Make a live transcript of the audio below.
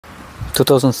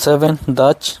2007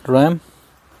 Dodge Ram.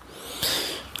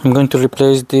 I'm going to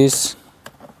replace this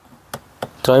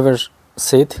driver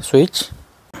seat switch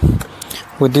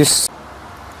with this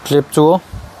clip tool.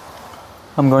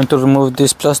 I'm going to remove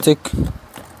this plastic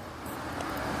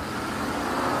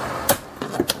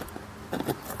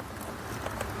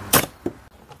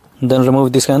then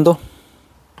remove this handle.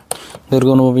 There's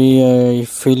going to be a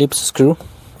Phillips screw.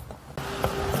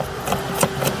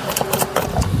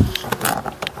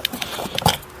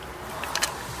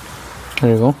 There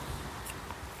you go.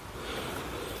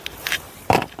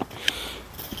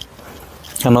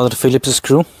 Another Phillips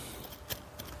screw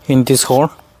in this hole.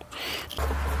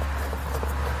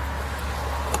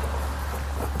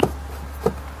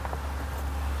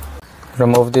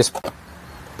 Remove this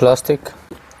plastic,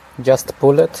 just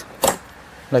pull it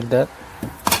like that.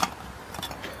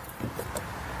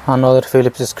 Another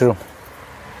Phillips screw.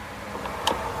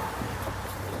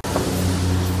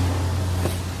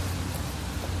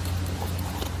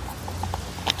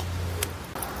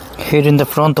 Here in the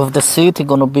front of the seat is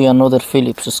gonna be another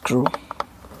Phillips screw.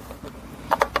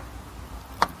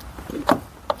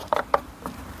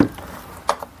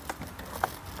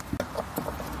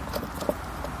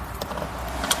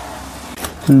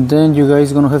 And then you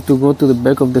guys gonna have to go to the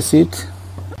back of the seat,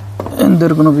 and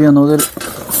there's gonna be another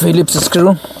Phillips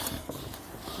screw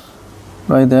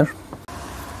right there.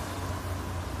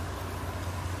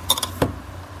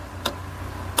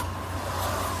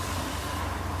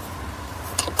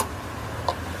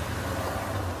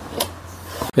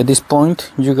 At this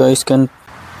point you guys can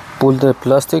pull the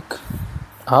plastic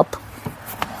up.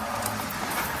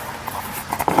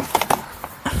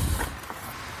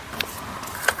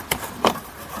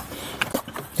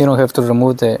 You don't have to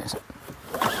remove the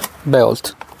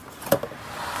belt.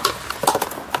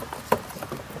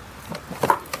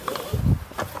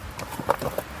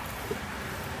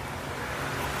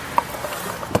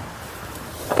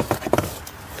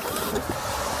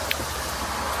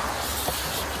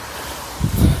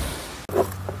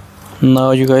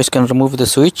 Now you guys can remove the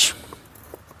switch.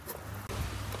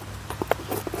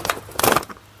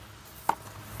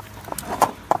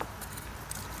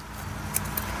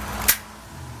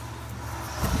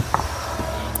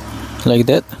 Like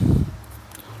that,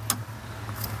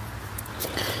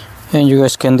 and you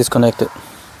guys can disconnect it.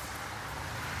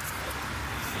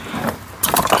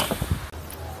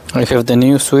 I have the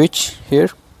new switch here,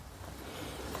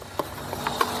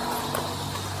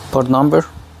 part number.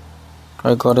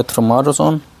 I got it from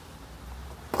AutoZone.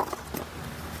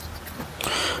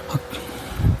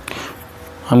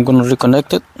 I'm gonna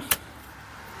reconnect it,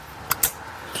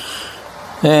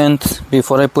 and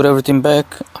before I put everything back,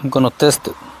 I'm gonna test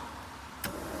it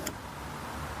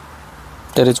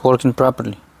that it's working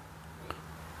properly.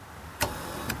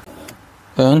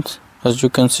 And as you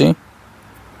can see,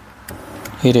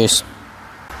 it is.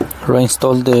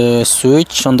 Reinstall the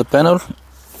switch on the panel.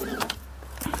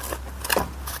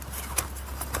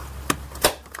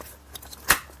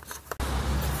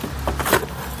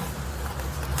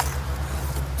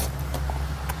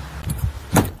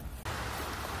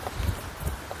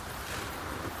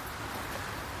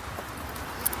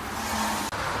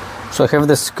 So I have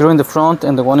the screw in the front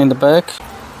and the one in the back.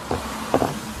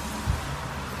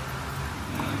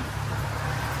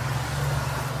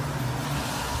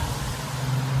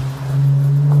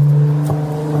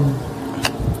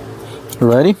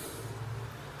 Ready?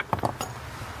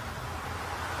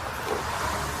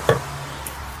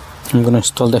 I'm gonna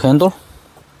install the handle.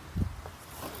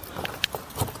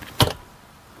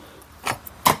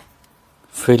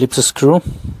 Phillips screw.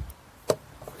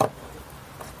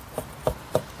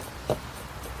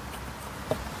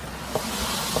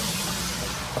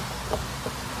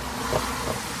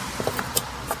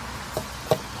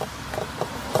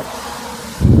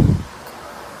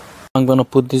 I'm gonna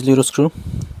put this little screw.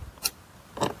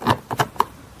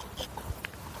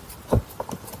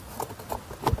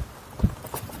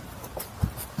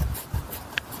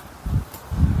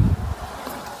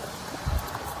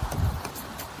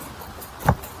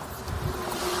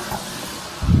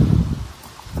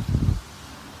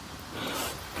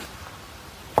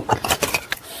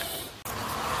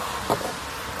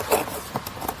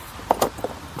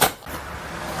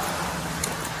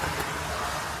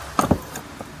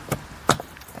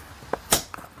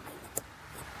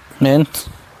 And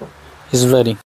it's ready.